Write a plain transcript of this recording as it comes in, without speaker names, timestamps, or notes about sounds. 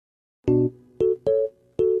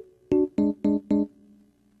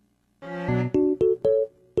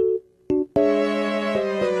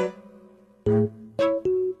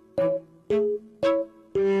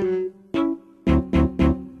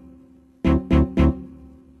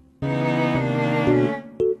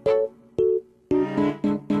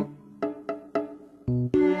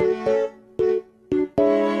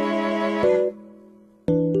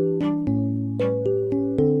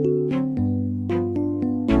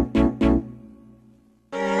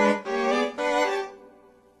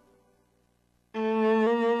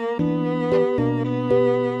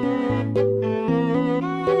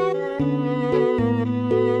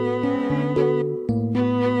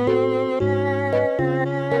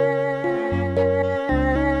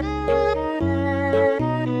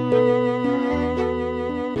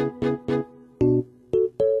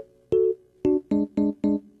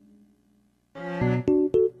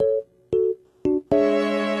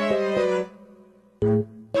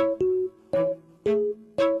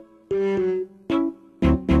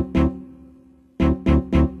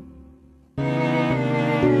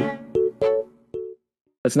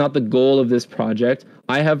That's not the goal of this project.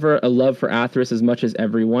 I have a love for Atheros as much as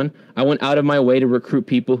everyone. I went out of my way to recruit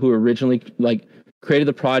people who originally like created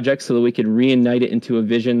the project so that we could reunite it into a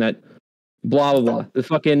vision that blah blah blah. The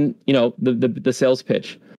fucking, you know, the sales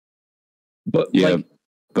pitch. But yeah, like,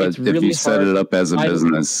 but if really you set it up as a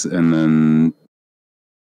business and then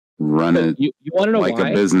run it you want to know like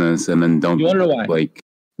why? a business and then don't, you want to know why? Like,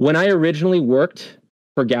 when I originally worked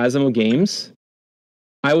for Gazmo Games,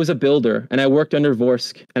 I was a builder and I worked under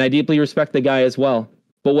Vorsk, and I deeply respect the guy as well.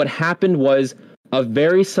 But what happened was a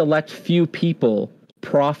very select few people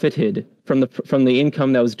profited from the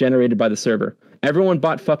income that was generated by the server. Everyone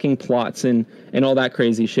bought fucking plots and all that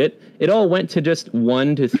crazy shit. It all went to just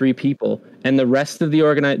 1 to 3 people, and the rest of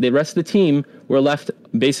the team were left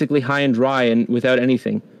basically high and dry and without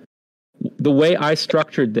anything. The way I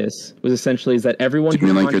structured this was essentially is that everyone. Do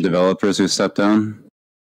you mean like your developers who stepped down?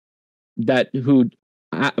 Who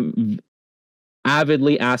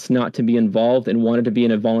avidly asked not to be involved and wanted to be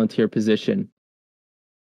in a volunteer position.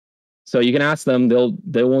 So you can ask them;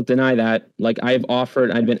 they won't deny that. Like I've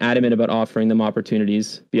been adamant about offering them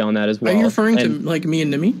opportunities beyond that as well. Are you referring to like me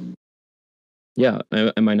and Nimi? Yeah,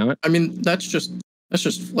 am I not? I mean, that's just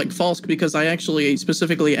like false, because I actually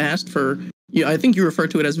specifically asked for. Yeah, I think you refer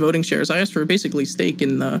to it as voting shares. I asked for basically stake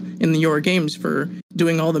in your games for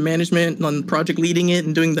doing all the management on project, leading it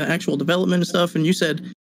and doing the actual development and stuff. And you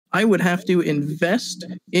said I would have to invest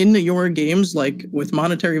in your games like with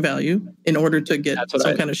monetary value in order to get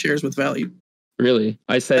some kind of shares with value. Really?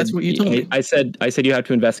 I said that's what you told me. I said you have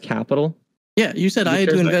to invest capital. Yeah, you said I had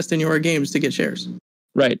to invest in your games to get shares.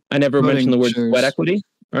 Right. I never mentioned the word sweat equity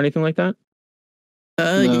or anything like that.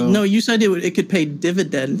 No, you said it could pay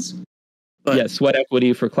dividends. But, yeah, sweat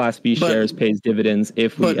equity for Class B shares pays dividends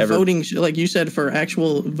if we ever. But voting, like you said, for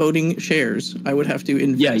actual voting shares, I would have to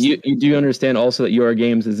invest. Yeah, you do understand also that Your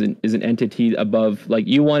Games is an entity above. Like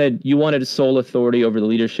you wanted sole authority over the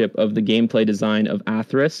leadership of the gameplay design of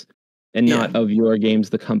Atheros, and not of Your Games,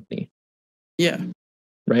 the company. Yeah.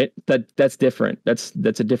 Right. That's different. That's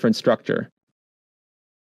a different structure.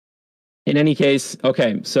 In any case,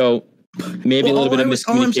 okay, so. Maybe a little bit of miscommunication.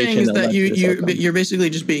 All I'm saying is that you're basically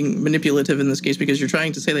just being manipulative in this case, because you're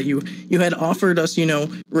trying to say that you had offered us,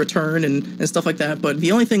 return and stuff like that. But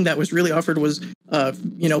the only thing that was really offered was,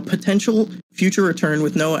 potential future return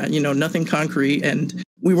with no, nothing concrete. And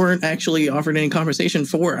we weren't actually offered any compensation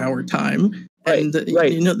for our time. And,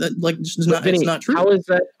 right. It's not true. How is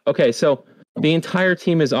that? Okay, so the entire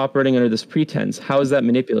team is operating under this pretense. How is that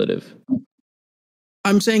manipulative?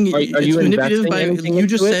 I'm saying it's manipulative by you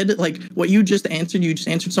just said like what you just answered. You just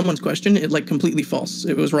answered someone's question. It like completely false.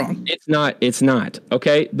 It was wrong. It's not.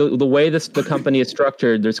 Okay. The way the company is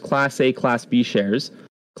structured, there's Class A, Class B shares.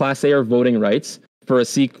 Class A are voting rights for a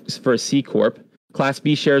C corp. Class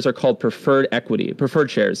B shares are called preferred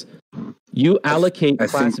shares. You allocate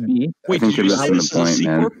Class B. I think you're missing the point,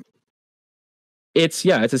 man. It's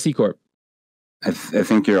a C corp. I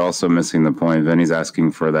think you're also missing the point. Vinny's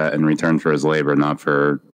asking for that in return for his labor, not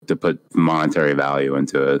to put monetary value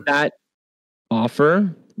into it. That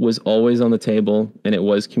offer was always on the table, and it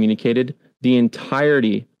was communicated. The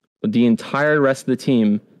entire rest of the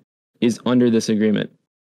team is under this agreement.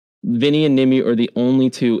 Vinny and Nimi are the only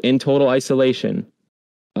two in total isolation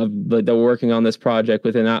that were working on this project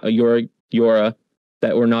within Yora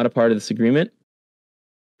that were not a part of this agreement,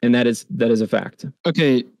 and that is a fact.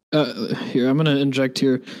 Okay. Here, I'm going to inject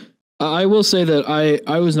here. I will say that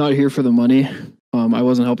I was not here for the money. I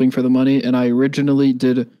wasn't helping for the money, and I originally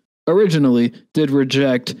did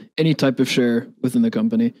reject any type of share within the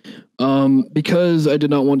company because I did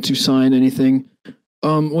not want to sign anything.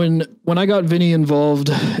 When I got Vinny involved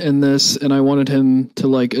in this, and I wanted him to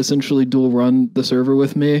like essentially dual run the server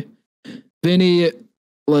with me, Vinny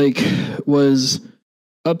was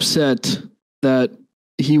upset that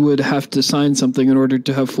he would have to sign something in order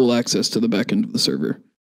to have full access to the back end of the server.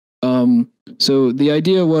 So the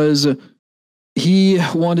idea was he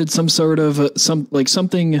wanted some sort of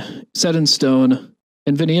something set in stone.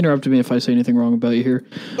 And Vinny, interrupt me if I say anything wrong about you here.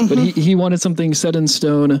 Mm-hmm. But he wanted something set in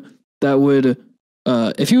stone that would,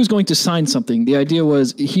 if he was going to sign something, the idea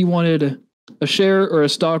was he wanted a share or a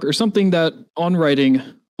stock or something that on writing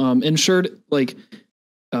ensured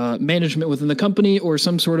management within the company, or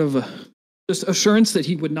some sort of just assurance that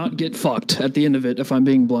he would not get fucked at the end of it, if I'm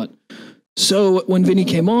being blunt. So when Vinny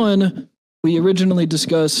came on, we originally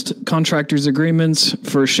discussed contractors' agreements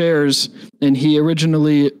for shares, and he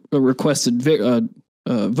originally requested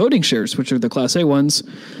voting shares, which are the Class A ones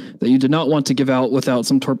that you did not want to give out without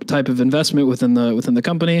some type of investment within the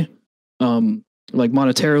company, like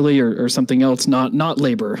monetarily or something else, not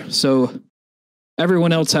labor. So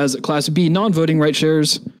everyone else has Class B non-voting right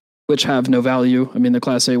shares, which have no value. I mean, the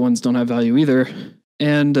Class A ones don't have value either.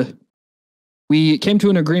 And we came to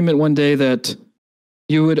an agreement one day that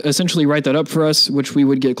you would essentially write that up for us, which we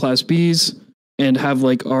would get Class Bs and have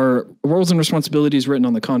like our roles and responsibilities written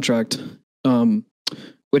on the contract,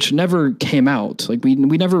 which never came out. Like we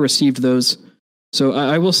never received those. So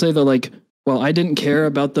I will say that like, while I didn't care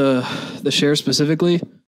about the share specifically,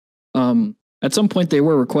 at some point they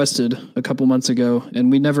were requested a couple months ago,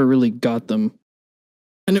 and we never really got them.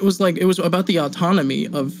 And it was about the autonomy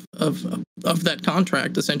of that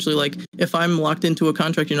contract, essentially. Like, if I'm locked into a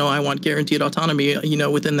contract, I want guaranteed autonomy,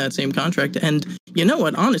 within that same contract. And you know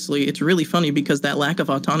what? Honestly, it's really funny because that lack of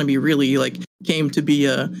autonomy really like came to be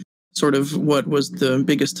a sort of what was the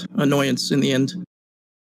biggest annoyance in the end.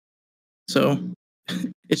 So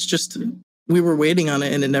it's just, we were waiting on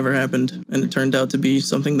it and it never happened. And it turned out to be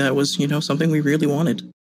something that was, something we really wanted.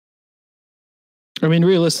 I mean,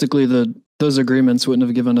 realistically, those agreements wouldn't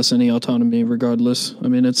have given us any autonomy regardless. I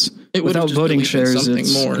mean, without voting shares,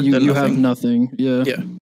 you have nothing. Yeah. Yeah.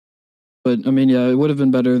 But I mean, yeah, it would have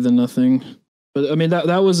been better than nothing. But I mean,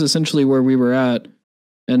 that was essentially where we were at.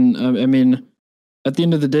 And I mean, at the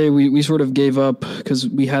end of the day, we sort of gave up because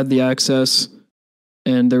we had the access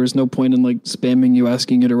and there was no point in like spamming you,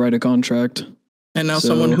 asking you to write a contract. And now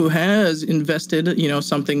someone who has invested,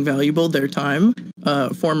 something valuable, their time,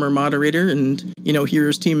 former moderator and,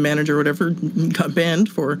 Heroes team manager or whatever, got banned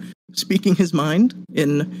for speaking his mind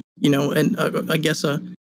in, I guess a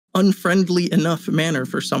unfriendly enough manner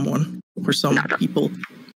for someone or some people.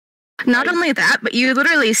 Not only that, but you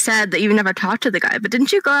literally said that you've never talked to the guy, but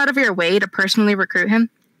didn't you go out of your way to personally recruit him?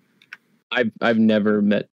 I've never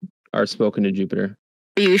met or spoken to Jupiter.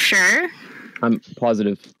 Are you sure? I'm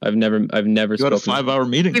positive. I've never You had a 5-hour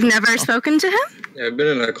meeting. You've never spoken to him? Yeah, I've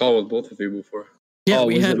been in a call with both of you before. Yeah,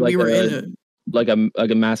 we were in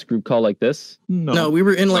a mass group call like this. No, we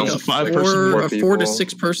were in like a 4 to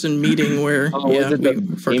 6 person meeting where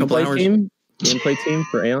for a couple hours. Gameplay team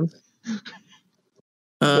for Aeons.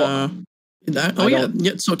 So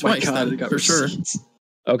twice for sure.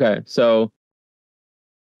 Okay, so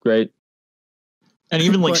great. And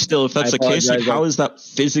even like still, if that's the case, like how is that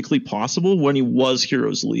physically possible when he was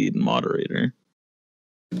Heroes lead and moderator?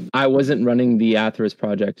 I wasn't running the Atheros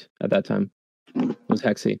project at that time. It was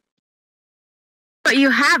Hexy. But you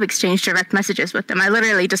have exchanged direct messages with them. I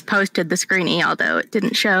literally just posted the screen, although it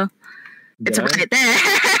didn't show. It's right there.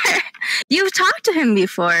 You've talked to him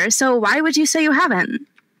before, so why would you say you haven't?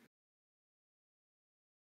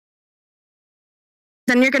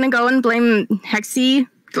 Then you're gonna go and blame Hexy?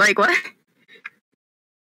 Like what?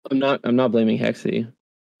 I'm not blaming Hexy.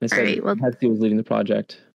 I said Hexy was leading the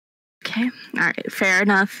project. Okay, all right, fair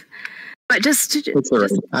enough. But just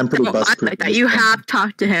I'm pretty busted like that. You have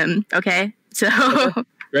talked to him, okay? So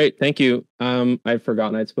great, thank you. I'd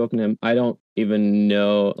forgotten I'd spoken to him. I don't even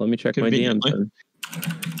know. Let me check my DMs. Then.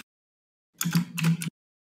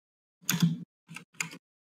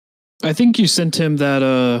 I think you sent him that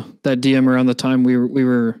DM around the time we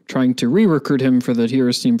were trying to re-recruit him for the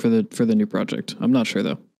Heroes team for the new project. I'm not sure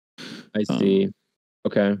though. I see.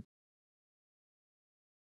 Okay.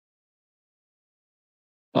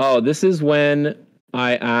 Oh, this is when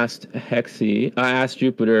I asked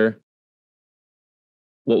Jupiter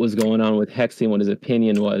what was going on with Hexy and what his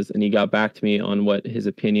opinion was, and he got back to me on what his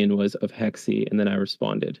opinion was of Hexy, and then I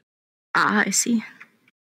responded. Ah, I see.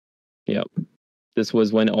 Yep. This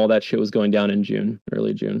was when all that shit was going down in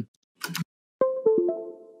early June.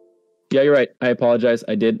 Yeah, you're right. I apologize.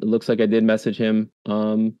 It looks like I did message him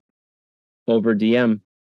over DM.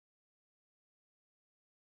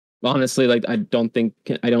 Honestly, like I don't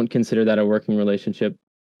consider that a working relationship.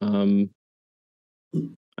 I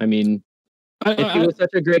mean, if he was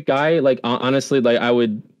such a great guy, like honestly, like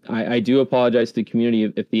I do apologize to the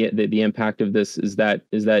community if the impact of this is that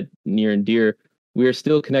near and dear. We are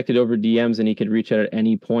still connected over DMs, and he could reach out at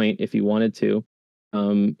any point if he wanted to.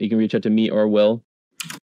 He can reach out to me or Will.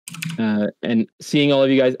 And seeing all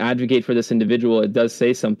of you guys advocate for this individual, it does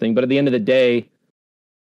say something. But at the end of the day,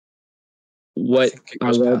 what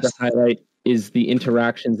I wanted to highlight is the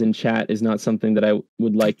interactions in chat is not something that I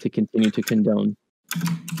would like to continue to condone.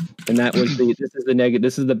 And that was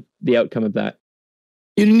this is the outcome of that.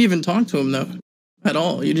 You didn't even talk to him though, at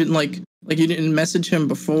all. You didn't like you didn't message him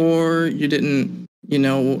before. You didn't,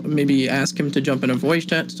 maybe ask him to jump in a voice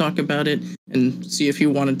chat to talk about it and see if he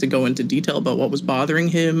wanted to go into detail about what was bothering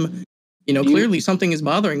him. Clearly something is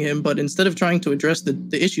bothering him, but instead of trying to address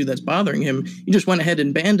the issue that's bothering him, you just went ahead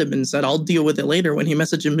and banned him and said, I'll deal with it later when he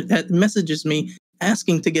messages me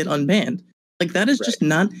asking to get unbanned. Like, that is just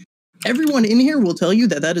not everyone in here will tell you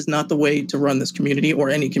that that is not the way to run this community or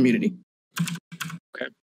any community.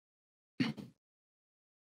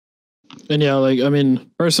 And yeah, like, I mean,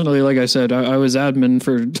 personally, like I said, I was admin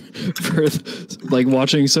for like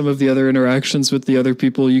watching some of the other interactions with the other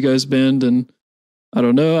people you guys banned, and I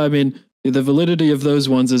don't know. I mean, the validity of those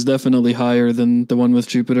ones is definitely higher than the one with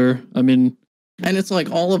Jupiter. I mean, and it's like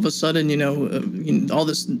all of a sudden, all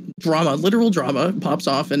this drama, literal drama, pops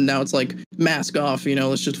off, and now it's like mask off.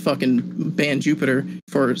 Let's just fucking ban Jupiter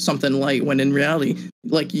for something light. When in reality,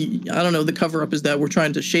 like, I don't know, the cover up is that we're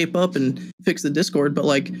trying to shape up and fix the Discord, but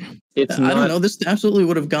like, I don't know, this absolutely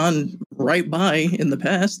would have gone right by in the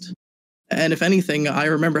past. And if anything, I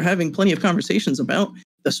remember having plenty of conversations about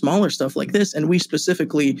the smaller stuff like this, and we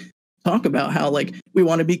specifically talk about how, like, we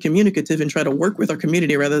want to be communicative and try to work with our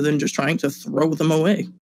community rather than just trying to throw them away.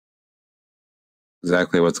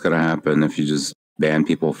 Exactly what's going to happen if you just ban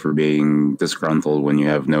people for being disgruntled when you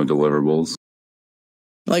have no deliverables.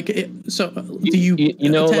 Like, so do you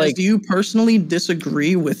Taz, like, do you personally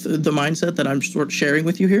disagree with the mindset that I'm sort of sharing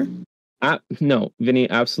with you here? No, Vinny,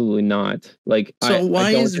 absolutely not. Like, so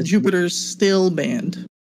why is Jupiter still banned?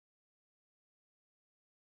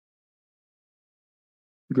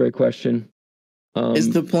 Great question.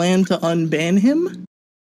 Is the plan to unban him?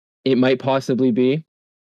 It might possibly be.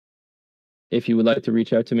 If you would like to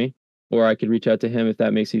reach out to me, or I could reach out to him if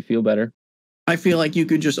that makes you feel better. I feel like you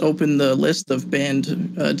could just open the list of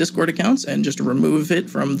banned Discord accounts and just remove it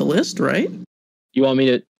from the list, right? You want me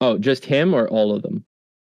to? Oh, just him or all of them?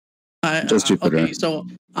 Just Jupiter. Okay, so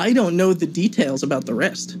I don't know the details about the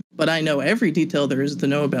rest, but I know every detail there is to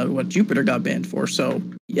know about what Jupiter got banned for. So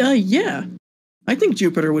yeah. I think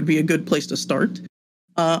Jupiter would be a good place to start.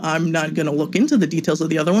 I'm not going to look into the details of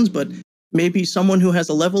the other ones, but maybe someone who has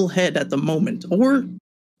a level head at the moment, or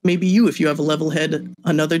maybe you, if you have a level head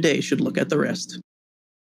another day, should look at the rest.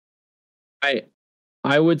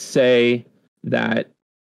 I would say that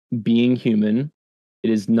being human, it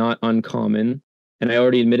is not uncommon, and I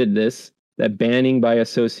already admitted this, that banning by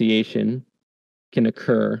association can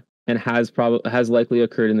occur and has likely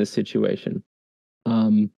occurred in this situation.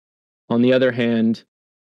 On the other hand,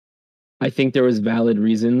 I think there was valid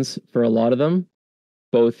reasons for a lot of them,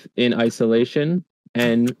 both in isolation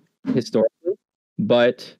and historically.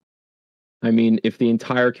 But I mean, if the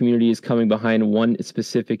entire community is coming behind one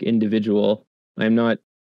specific individual, I'm not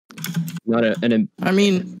I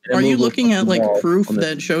mean, are you looking at like proof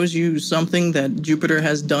that shows you something that Jupiter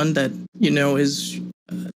has done that, is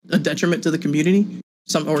a detriment to the community?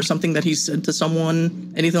 Or something that he said to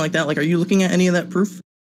someone, anything like that? Like, are you looking at any of that proof?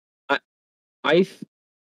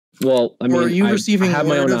 Well, I mean, or are you receiving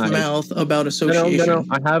word of mouth about association? No.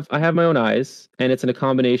 I have my own eyes, and it's in a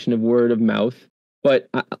combination of word of mouth. But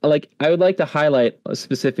I would like to highlight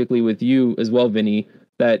specifically with you as well, Vinny,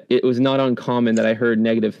 that it was not uncommon that I heard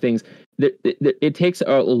negative things. It takes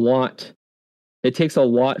a lot. It takes a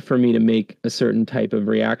lot for me to make a certain type of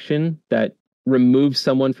reaction that removes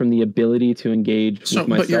someone from the ability to engage with myself.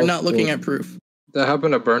 But you're not looking at proof. That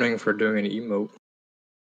happened to Burning for doing an emote.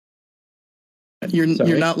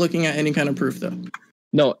 You're not looking at any kind of proof, though.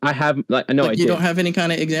 No, I have. You don't have any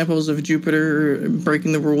kind of examples of Jupiter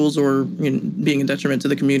breaking the rules or being a detriment to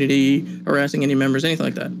the community, harassing any members, anything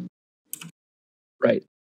like that. Right.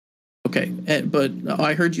 Okay, but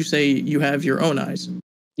I heard you say you have your own eyes.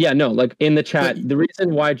 Yeah, no, like in the chat, the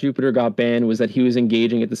reason why Jupiter got banned was that he was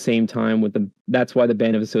engaging at the same time with that's why the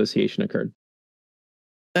ban of association occurred.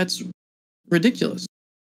 That's ridiculous.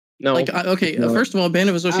 No. First of all, ban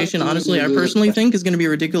of association, honestly, I personally think is going to be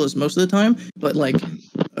ridiculous most of the time. But like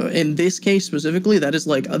in this case specifically, that is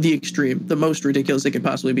like the extreme, the most ridiculous it could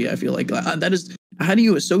possibly be. I feel like that is, how do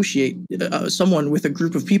you associate someone with a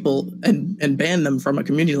group of people and ban them from a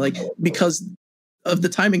community, like, because of the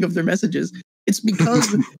timing of their messages? It's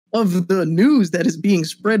because of the news that is being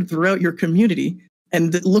spread throughout your community.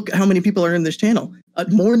 And look how many people are in this channel.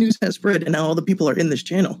 More news has spread, and now all the people are in this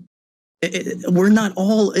channel. We're not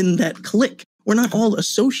all in that clique. We're not all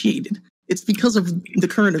associated. It's because of the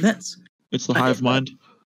current events. It's the hive mind.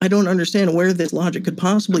 I don't understand where this logic could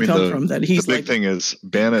possibly come from. That he's the big thing is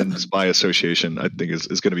banning by association. I think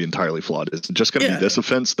is going to be entirely flawed. It's just going to be this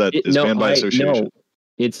offense that is banned by association.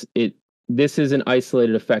 No, this is an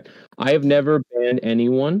isolated effect. I have never banned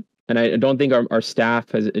anyone, and I don't think our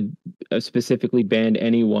staff has specifically banned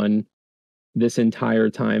anyone this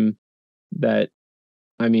entire time.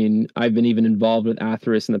 I mean, I've been even involved with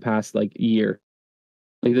Atheris in the past year.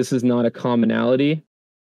 Like, this is not a commonality.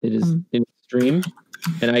 It is extreme,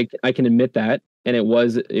 and I can admit that. And it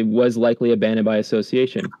was likely abandoned by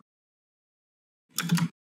association.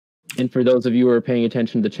 And for those of you who are paying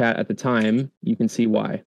attention to the chat at the time, you can see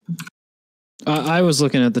why. I was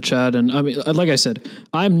looking at the chat, and I mean, like I said,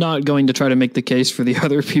 I'm not going to try to make the case for the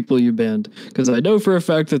other people you banned, because I know for a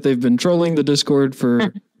fact that they've been trolling the Discord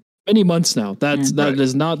for many months now. That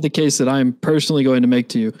is not the case that I'm personally going to make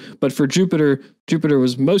to you. But for Jupiter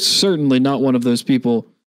was most certainly not one of those people.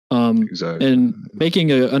 Exactly. And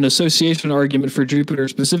making an association argument for Jupiter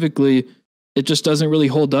specifically, it just doesn't really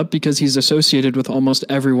hold up because he's associated with almost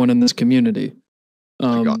everyone in this community.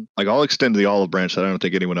 I'll extend the olive branch that I don't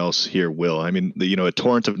think anyone else here will. I mean, a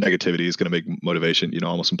torrent of negativity is going to make motivation,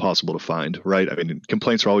 almost impossible to find, right? I mean,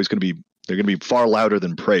 complaints are always going to be, they're going to be far louder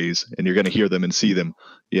than praise, and you're going to hear them and see them,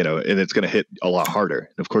 and it's going to hit a lot harder.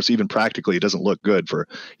 And of course, even practically, it doesn't look good for,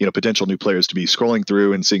 potential new players to be scrolling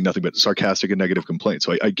through and seeing nothing but sarcastic and negative complaints.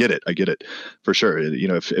 So I get it for sure.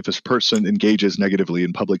 If a person engages negatively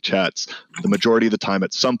in public chats, the majority of the time,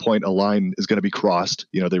 at some point, a line is going to be crossed.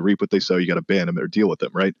 They reap what they sow. You got to ban them or deal with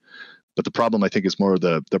them, right? But the problem, I think, is more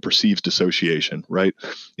the perceived dissociation, right?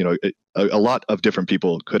 A lot of different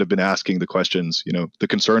people could have been asking the questions, the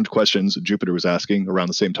concerned questions Jupiter was asking around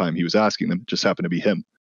the same time he was asking them. It just happened to be him.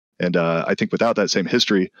 And I think without that same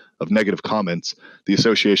history of negative comments, the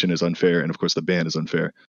association is unfair. And of course, the ban is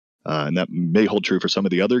unfair. And that may hold true for some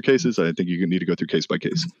of the other cases. I think you need to go through case by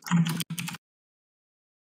case.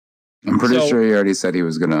 I'm pretty sure he already said he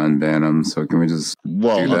was going to unban him. So can we just do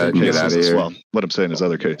that and get out of here? Well, what I'm saying is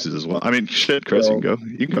other cases as well. I mean, shit, Chris, you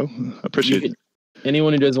can go. I appreciate it.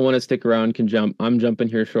 Anyone who doesn't want to stick around can jump. I'm jumping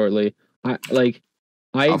here shortly. I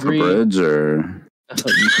off agree. The bridge or...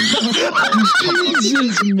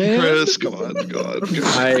 Jesus, man. Chris, come on, God.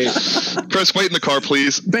 Chris, wait in the car,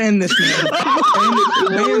 please. Ban this man.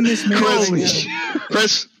 Ban this man.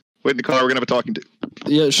 Chris, wait in the car. We're gonna have a talking to.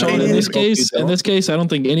 Yeah, Sean. In this case, I don't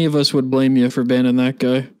think any of us would blame you for banning that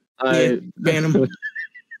guy. Ban him.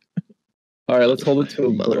 All right, let's hold it to a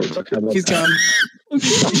motherfucker. He's gone.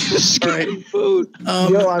 All right.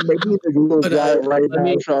 Yo, I'm making the Google Drive right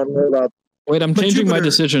now, Sean. Hold up. Wait, I'm changing my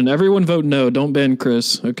decision. Everyone vote no. Don't ban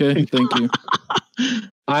Chris. Okay, thank you.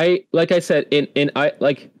 Like I said,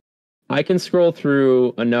 I can scroll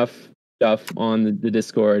through enough stuff on the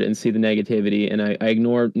Discord and see the negativity, and I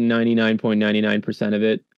ignore 99.99% of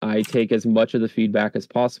it. I take as much of the feedback as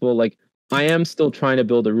possible. Like, I am still trying to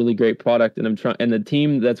build a really great product, and and the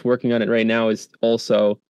team that's working on it right now is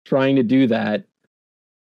also trying to do that.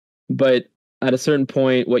 But at a certain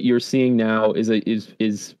point, what you're seeing now is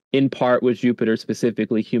in part with Jupiter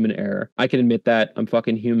specifically human error. I can admit that. I'm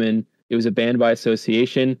fucking human. It was a ban by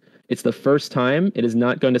association. It's the first time. It is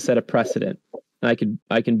not going to set a precedent. I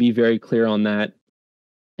can be very clear on that,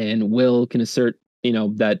 and Will can assert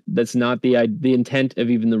that's not the intent of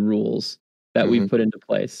even the rules that we've put into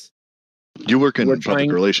place. You work in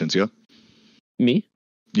public relations, yeah? Me?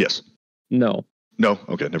 Yes. No. No?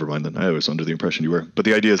 Okay, never mind then. I was under the impression you were. But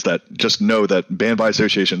the idea is that just know that ban by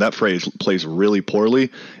association, that phrase plays really poorly,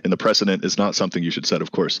 and the precedent is not something you should set,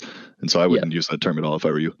 of course. And so I wouldn't use that term at all if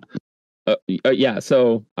I were you. Yeah,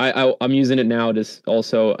 so I'm using it now to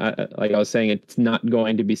also, like I was saying, it's not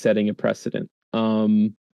going to be setting a precedent.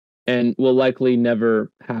 And will likely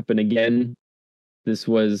never happen again.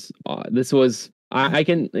 I'm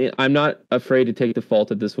not afraid to take the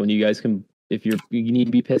fault of this one. You guys can, if you need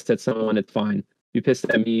to be pissed at someone, it's fine. Be pissed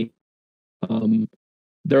at me.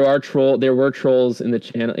 There were trolls in the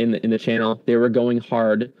channel. In the channel, they were going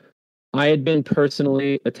hard. I had been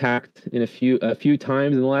personally attacked in a few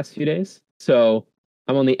times in the last few days, so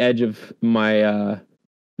I'm on the edge of my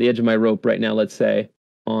rope right now. Let's say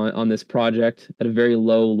on this project at a very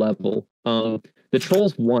low level. The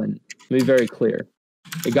trolls won. Let me be very clear.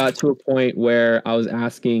 It got to a point where I was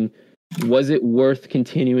asking, was it worth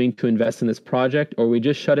continuing to invest in this project, or we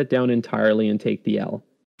just shut it down entirely and take the L?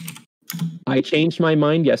 I changed my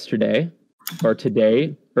mind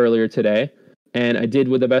earlier today, and I did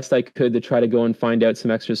with the best I could to try to go and find out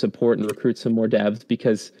some extra support and recruit some more devs,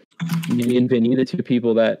 because me and Vinny, the two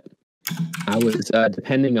people that I was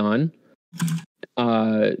depending on,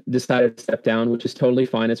 decided to step down, which is totally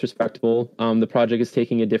fine. It's respectable. The project is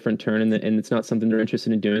taking a different turn, and it's not something they're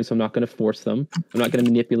interested in doing, so I'm not going to force them. I'm not going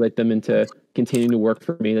to manipulate them into continuing to work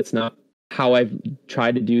for me. That's not how I've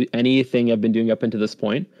tried to do anything I've been doing up until this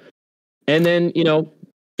point. And then,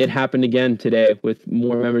 it happened again today with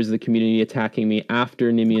more members of the community attacking me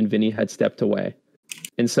after Nimi and Vinny had stepped away.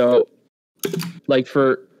 And so, like,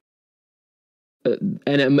 and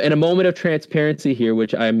a moment of transparency here,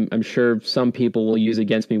 which I'm sure some people will use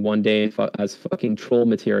against me one day as fucking troll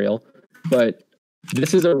material, but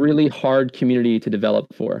this is a really hard community to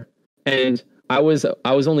develop for, and I was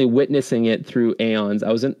only witnessing it through aeons. I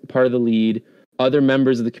wasn't part of the lead. Other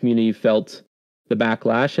members of the community felt the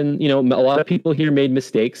backlash. And, a lot of people here made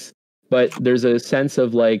mistakes, but there's a sense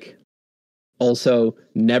of like also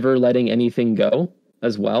never letting anything go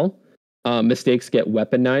as well. Mistakes get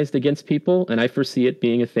weaponized against people, and I foresee it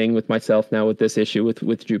being a thing with myself now with this issue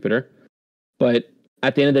with Jupiter. But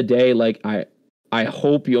at the end of the day, like I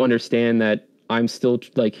hope you understand that I'm still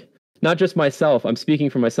like not just myself. I'm speaking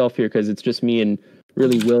for myself here because it's just me and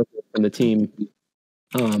really Will from the team.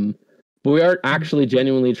 But we are actually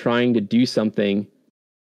genuinely trying to do something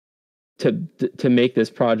to make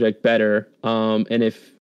this project better. And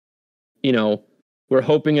if we're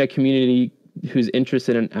hoping a community who's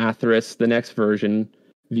interested in Atheros, the next version,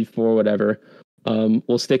 V4, whatever,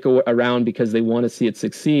 will stick around because they want to see it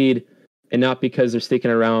succeed, and not because they're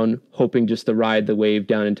sticking around hoping just to ride the wave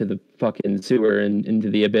down into the fucking sewer and into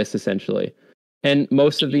the abyss, essentially. And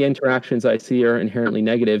most of the interactions I see are inherently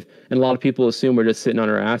negative, and a lot of people assume we're just sitting on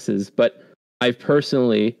our asses. But I've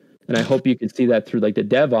personally, and I hope you can see that through like the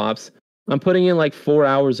DevOps, I'm putting in like 4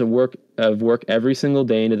 hours of work every single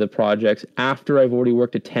day into the projects after I've already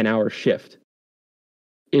worked a 10-hour shift.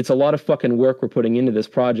 It's a lot of fucking work we're putting into this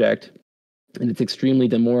project, and it's extremely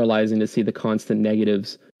demoralizing to see the constant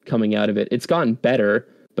negatives coming out of it. It's gotten better,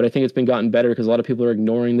 but I think it's been gotten better because a lot of people are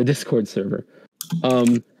ignoring the Discord server.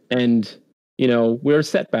 And we're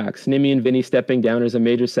setbacks. Nimmy and Vinny stepping down is a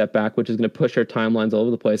major setback, which is going to push our timelines all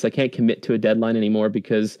over the place. I can't commit to a deadline anymore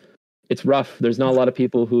because it's rough. There's not a lot of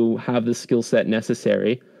people who have the skill set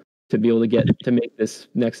necessary to be able to make this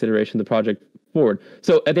next iteration of the project forward.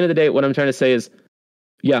 So at the end of the day, what I'm trying to say is,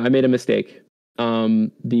 yeah, I made a mistake.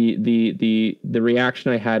 The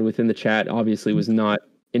reaction I had within the chat obviously was not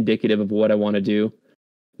indicative of what I want to do.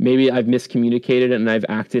 Maybe I've miscommunicated and I've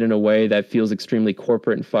acted in a way that feels extremely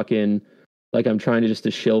corporate and fucking like I'm trying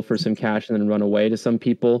to shill for some cash and then run away to some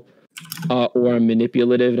people, or I'm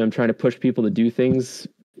manipulative and I'm trying to push people to do things,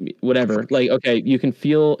 whatever. Like, okay, you can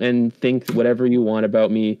feel and think whatever you want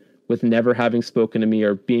about me with never having spoken to me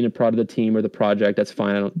or being a part of the team or the project. That's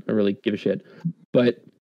fine. I don't really give a shit. But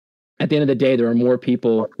at the end of the day, there are more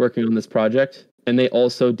people working on this project and they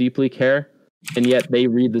also deeply care. And yet they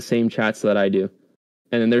read the same chats that I do.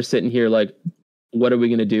 And then they're sitting here like, what are we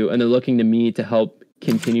going to do? And they're looking to me to help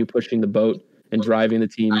continue pushing the boat and driving the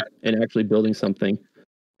team and actually building something.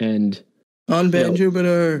 And unban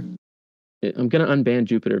Jupiter. I'm going to unban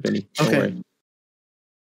Jupiter, Vinny. Don't worry.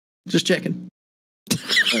 Just checking.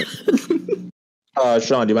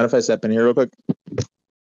 Sean, do you mind if I step in here real quick?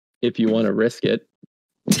 If you want to risk it.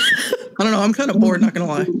 I don't know. I'm kind of bored, not going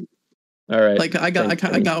to lie. All right. Like I got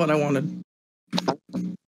what I wanted.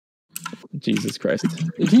 Jesus Christ!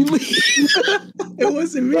 It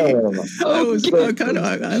wasn't me. I was kind of.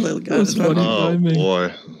 Oh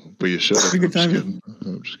boy, but you should have. Good time.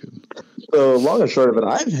 I'm just kidding. So long and short of it,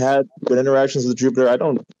 I've had good interactions with Jupiter. I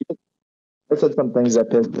said some things that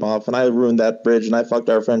pissed him off, and I ruined that bridge, and I fucked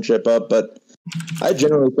our friendship up. But I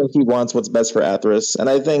generally think he wants what's best for Atheros, and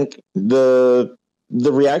I think the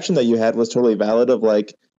reaction that you had was totally valid. Of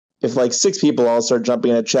like, if like 6 people all start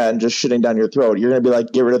jumping in a chat and just shitting down your throat, you're gonna be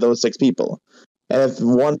like, get rid of those 6 people. And if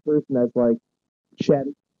one person that's like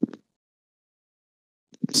chatting,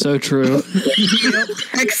 so true.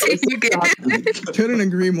 Couldn't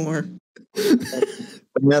agree more. And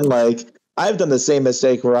then like I've done the same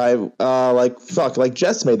mistake where like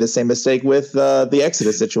Jess made the same mistake with the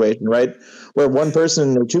Exodus situation, right? Where one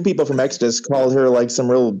person or 2 people from Exodus called her like some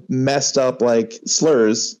real messed up like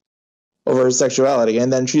slurs over her sexuality,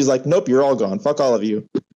 and then she's like, nope, you're all gone, fuck all of you.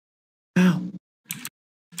 Wow.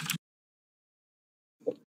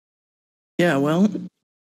 Yeah, well,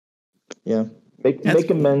 yeah, make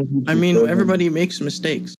amends. I mean, everybody makes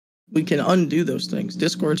mistakes. We can undo those things.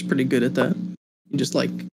 Discord's pretty good at that. You just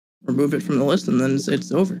like remove it from the list and then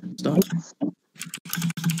it's over. It's done.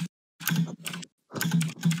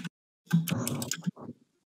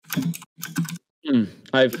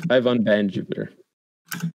 I've unbanned Jupiter.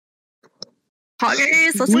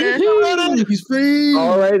 Poggers, let's go. He's free.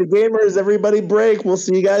 All right, gamers, everybody break. We'll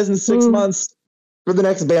see you guys in 6 months for the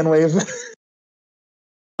next ban wave.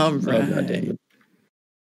 All right.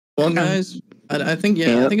 Well, guys, I think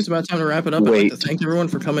it's about time to wrap it up. I'd like to thank everyone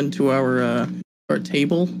for coming to our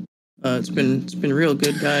table. It's been real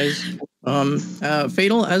good, guys.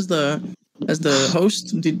 Fatal, as the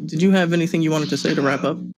host, did you have anything you wanted to say to wrap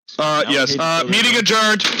up? Yes. Meeting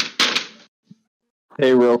adjourned.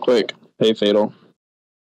 Hey, real quick. Hey, Fatal.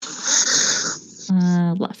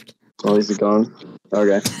 Left. Oh, is he gone?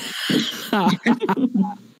 Okay.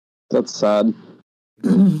 That's sad.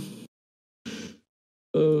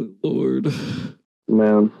 Oh, Lord.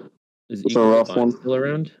 Man. Is it's a rough one. Still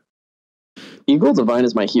around? Eagle Divine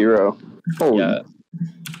is my hero. Oh, yeah.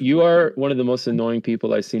 You are one of the most annoying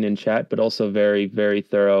people I've seen in chat, but also very, very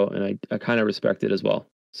thorough, and I kind of respect it as well.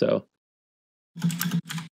 So,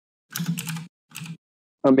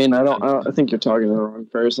 I mean, I think you're talking to the wrong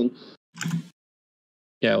person.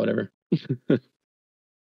 yeah, whatever.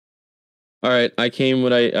 All right, I came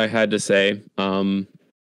what I had to say.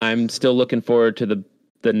 I'm still looking forward to the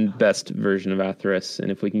best version of Atheris,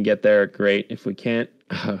 and if we can get there, great. If we can't,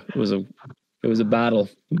 it was a battle,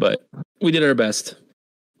 but we did our best.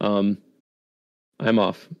 I'm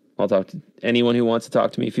off. I'll talk to anyone who wants to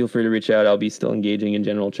talk to me. Feel free to reach out. I'll be still engaging in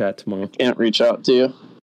general chat tomorrow. Can't reach out to you.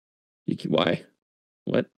 Why?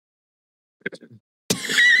 What?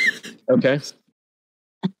 Okay.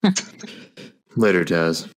 Later,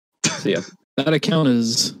 Jazz. See ya. That account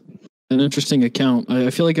is an interesting account.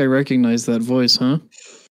 I feel like I recognize that voice, huh?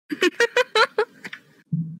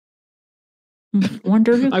 I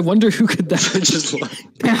wonder who could that just like.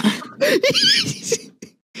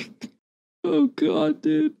 Oh god,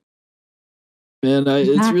 dude. Man,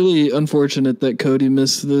 it's really unfortunate that Cody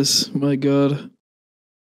missed this. My god.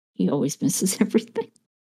 He always misses everything.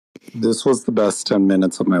 This was the best 10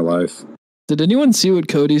 minutes of my life. Did anyone see what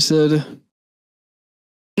Cody said?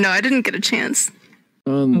 No, I didn't get a chance.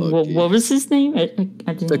 What was his name? I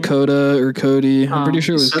didn't Dakota or Cody. I'm pretty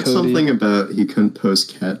sure it was He said Cody. something about he couldn't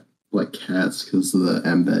post cats because the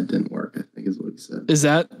embed didn't work, I think is what he said. Is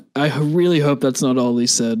that? I really hope that's not all he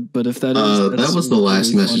said, but if that is... that was the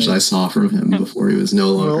last message I saw from him before he was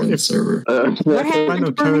no longer in the server. What happened? I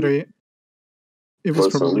know Cody. It was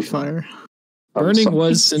probably fire. Burning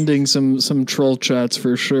was sending some troll chats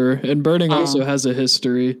for sure, and Burning also has a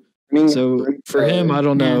history. I mean, so for him, I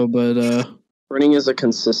don't know, but burning is a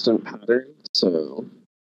consistent pattern. So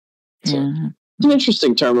it's Yeah. an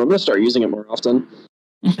interesting term. I'm going to start using it more often.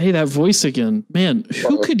 Hey, that voice again, man.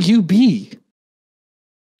 Who could you be?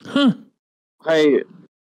 Huh? Eyes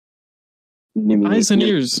and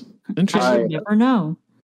ears. Interesting. You never know.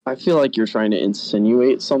 I feel like you're trying to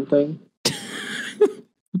insinuate something.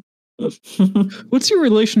 What's your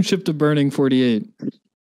relationship to Burning 48?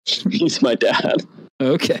 He's my dad.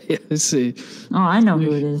 Okay, I see. Oh, I know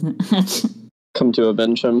who it is. Come to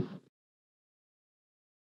avenge him.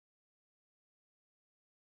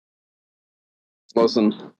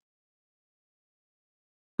 Listen,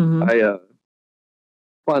 I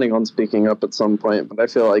planning on speaking up at some point, but I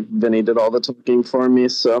feel like Vinny did all the talking for me,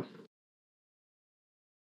 so.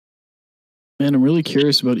 Man, I'm really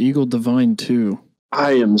curious about Eagle Divine too.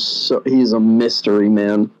 He's a mystery,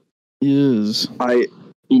 man. He is.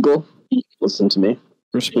 Eagle, listen to me.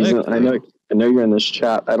 Respect. I know you're in this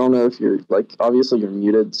chat. I don't know if you're obviously you're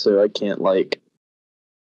muted, so I can't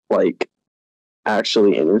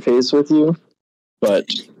actually interface with you. But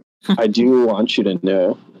I do want you to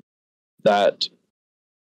know that,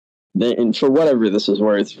 and for whatever this is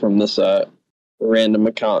worth, from this random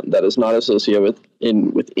account that is not associated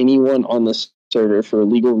with anyone on this server for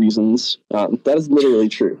legal reasons, that is literally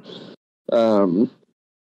true. You're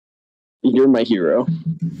my hero,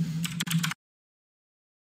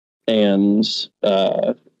 and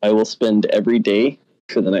I will spend every day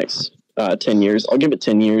for the next 10 years. I'll give it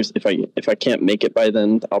 10 years. If I can't make it by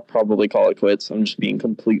then, I'll probably call it quits. I'm just being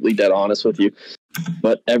completely dead honest with you.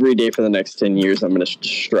 But every day for the next 10 years, I'm going to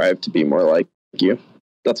strive to be more like you.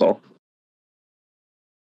 That's all.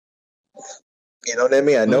 You know,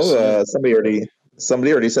 Nemi, I know somebody already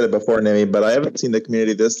said it before, Nemi, but I haven't seen the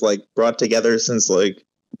community this brought together since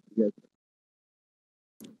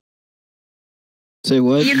Say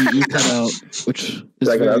what? You cut out, which is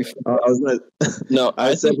very...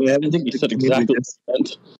 I think you said exactly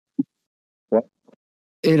what?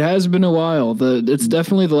 It has been a while. It's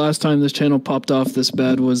definitely the last time this channel popped off this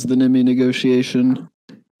bad was the Nimi negotiation.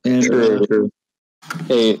 And true.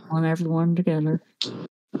 Hey, want everyone together.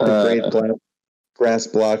 The great grass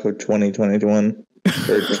block of 2021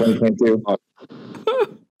 or 2022.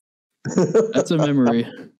 That's a memory.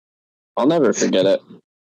 I'll never forget it.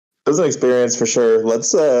 It was an experience for sure.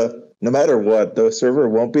 Let's no matter what, the server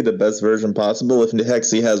won't be the best version possible if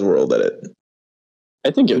Hexy has World Edit.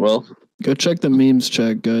 I think it will. Go check the memes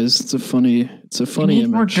chat, guys. It's a funny image.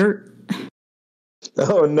 More dirt.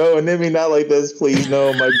 Oh no, Nimi, not like this, please.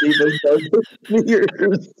 No, my deepest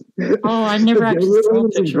fears. Oh, I never actually saw a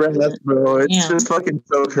picture of grass, it. bro. It's Yeah. just fucking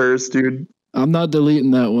so cursed, dude. I'm not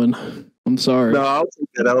deleting that one. I'm sorry. No, I'll take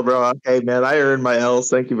that L, bro. Okay, man, I earned my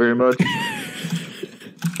L's. Thank you very much.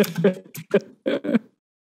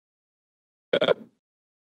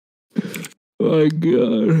 My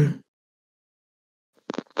God.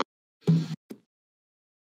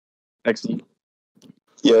 Excellent.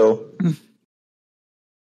 Yo.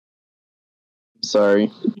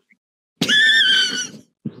 Sorry.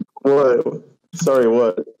 What? Sorry,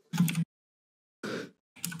 what?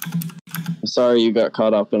 Sorry you got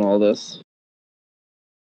caught up in all this.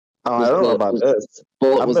 Oh, I don't know about this.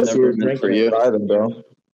 Bullet I'm was just never here meant for drinking you. and driving, bro.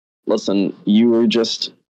 Listen, you were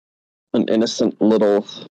just an innocent little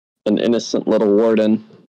warden.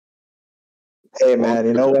 Hey, man,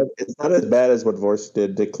 you know what? It's not as bad as what Vorsk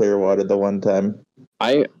did to Clearwater the one time.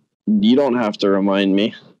 You don't have to remind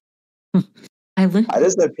me. I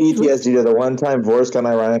just had PTSD to the one time Vorsk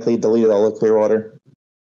unironically deleted all of Clearwater.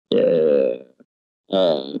 Yeah.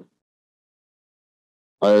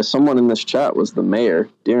 Someone in this chat was the mayor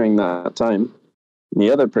during that time. And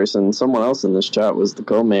the other person, someone else in this chat, was the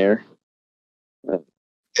co-mayor.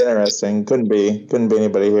 Interesting. Couldn't be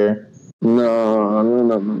anybody here.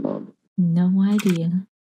 No. No idea.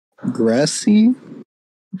 Grassy?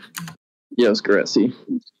 Yes, Grassy.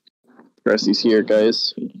 Grassy's here,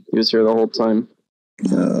 guys. He was here the whole time.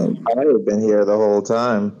 I have been here the whole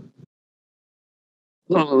time.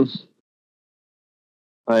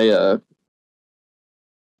 I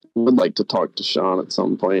would like to talk to Sean at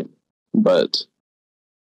some point, but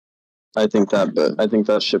I think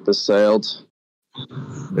that ship has sailed.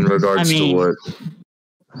 In regards to what?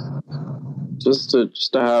 Just to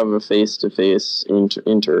have a face-to-face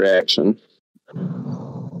interaction.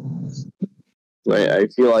 I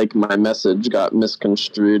feel like my message got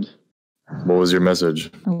misconstrued. What was your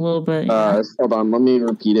message? A little bit. Yeah. Hold on, let me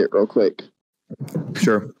repeat it real quick.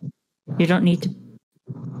 Sure. You don't need to.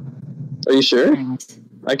 Are you sure?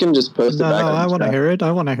 I can just post it back. No, I want to hear it.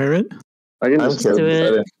 I want to hear it. I can just do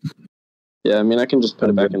it. Yeah, I mean, I can just put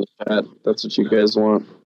it back in the chat. That's what you guys want.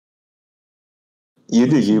 You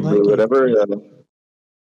do you, bro. Whatever.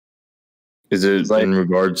 Is it in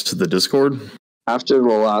regards to the Discord? After the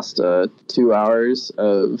last 2 hours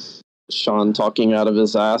of Sean talking out of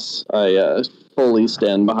his ass, I fully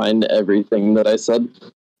stand behind everything that I said.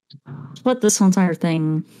 But this entire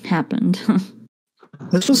thing happened.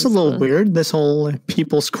 This was a little weird, this whole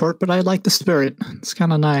People's Court, but I like the spirit. It's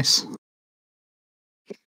kind of nice.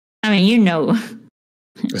 I mean, you know.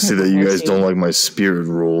 I see that you guys don't like my spirit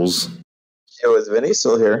rules. Yo, is Vinny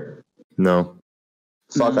still here? No.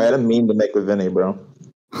 Fuck, I had a meme to make with Vinny, bro.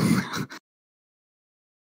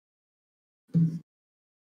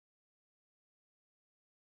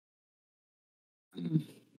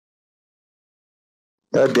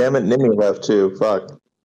 God damn it, Nimmy left too. Fuck.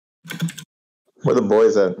 Where the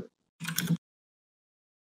boys at?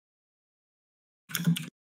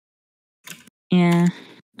 Yeah,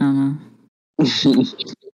 I don't know.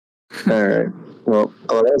 Alright. Well,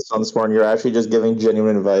 that's Sunsworn. You're actually just giving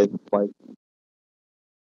genuine advice. Like,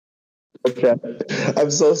 okay.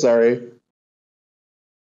 I'm so sorry.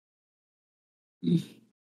 Who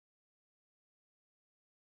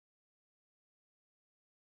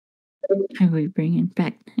are we bringing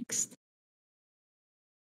back next?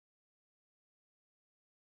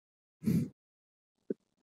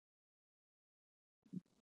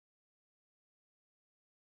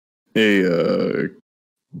 Hey,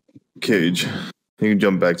 Cage, you can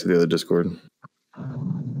jump back to the other Discord.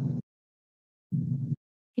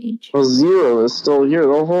 Well, Zero is still here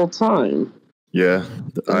the whole time. Yeah,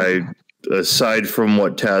 aside from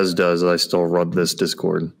what Taz does, I still run this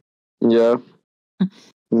Discord. Yeah.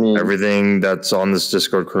 Everything that's on this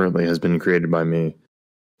Discord currently has been created by me.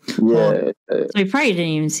 Yeah. So I probably didn't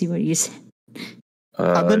even see what you said.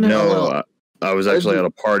 No, I was actually at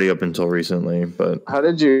a party up until recently, but... How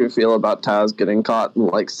did you feel about Taz getting caught in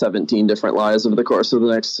like 17 different lies over the course of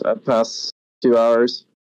the past 2 hours?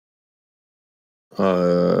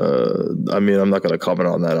 I mean, I'm not going to comment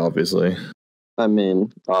on that, obviously. I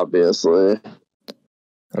mean, obviously.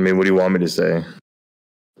 I mean, what do you want me to say?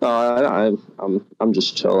 I'm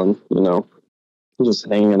just chilling, you know. I'm just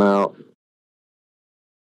hanging out.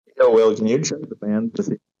 Yo, Will, can you check the band to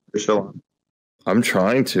see if they're still on? I'm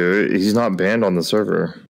trying to. He's not banned on the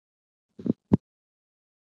server.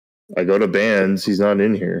 I go to bands. He's not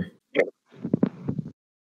in here.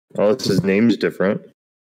 Oh, it's his name's different.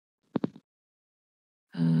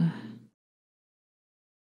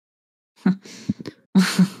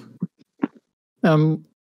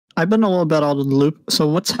 I've been a little bit out of the loop. So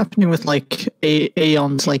what's happening with like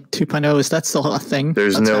Aeon's like 2.0? Is that still a thing?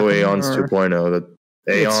 There's no Aeon's 2.0. That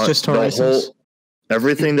Aeon, it's just Horizons.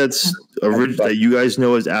 Everything that's that you guys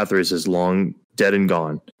know as Atheros is long dead and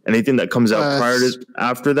gone. Anything that comes out prior to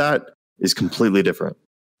after that is completely different.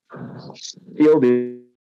 Field is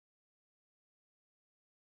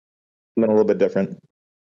a little bit different.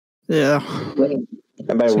 Yeah.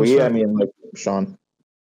 And by we, I mean like Sean.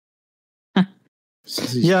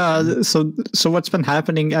 Yeah. So what's been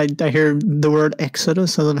happening? I hear the word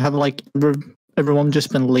Exodus, and then have like everyone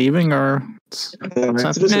just been leaving, or This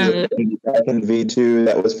was a back in V2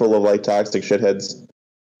 that was full of like toxic shitheads.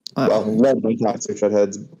 Well, led by toxic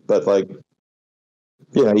shitheads, but like,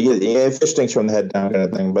 you get fish stinks from the head down kind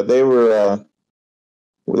of thing. But they were a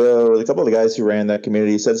couple of the guys who ran that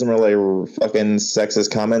community said some really fucking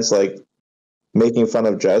sexist comments, like making fun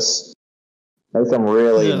of Jess, like some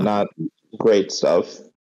really not great stuff.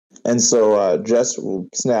 And so Jess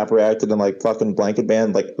snap reacted and like fucking blanket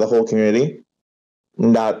banned like the whole community.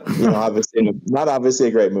 Not obviously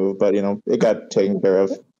a great move, but it got taken care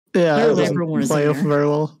of. Yeah, it doesn't play off very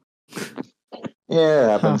well. Yeah, it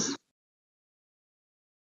happens.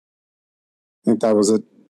 I think that was it.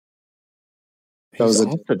 That was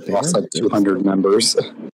lost like 200 members.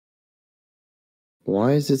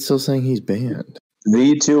 Why is it still saying he's banned?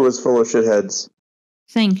 V2 was full of shitheads.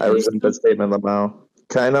 Thank you. I resent that statement, Lamau.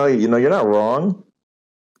 Kino, you're not wrong.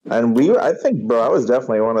 And I think, bro, I was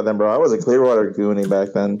definitely one of them, bro. I was a Clearwater goonie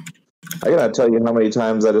back then. I cannot tell you how many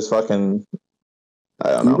times I just fucking, I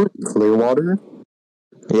don't know. Clearwater?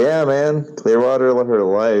 Yeah, man. Clearwater let her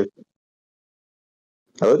life.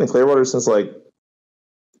 I lived in Clearwater since like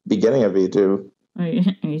beginning of V2. Are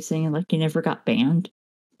you saying like you never got banned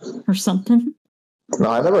or something? No,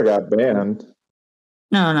 I never got banned.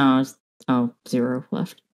 No. 0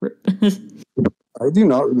 left. I do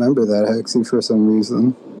not remember that, Hexy, for some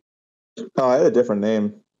reason. Oh, I had a different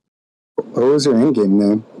name. What was your in-game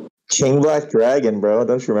name? King Black Dragon, bro.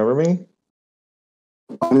 Don't you remember me?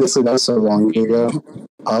 Honestly, that was so long ago.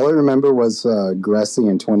 All I remember was Gressy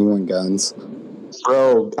and 21 Guns.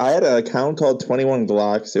 Bro, I had an account called 21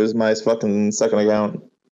 Glocks. It was my fucking second account.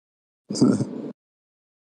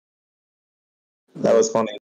 That was funny.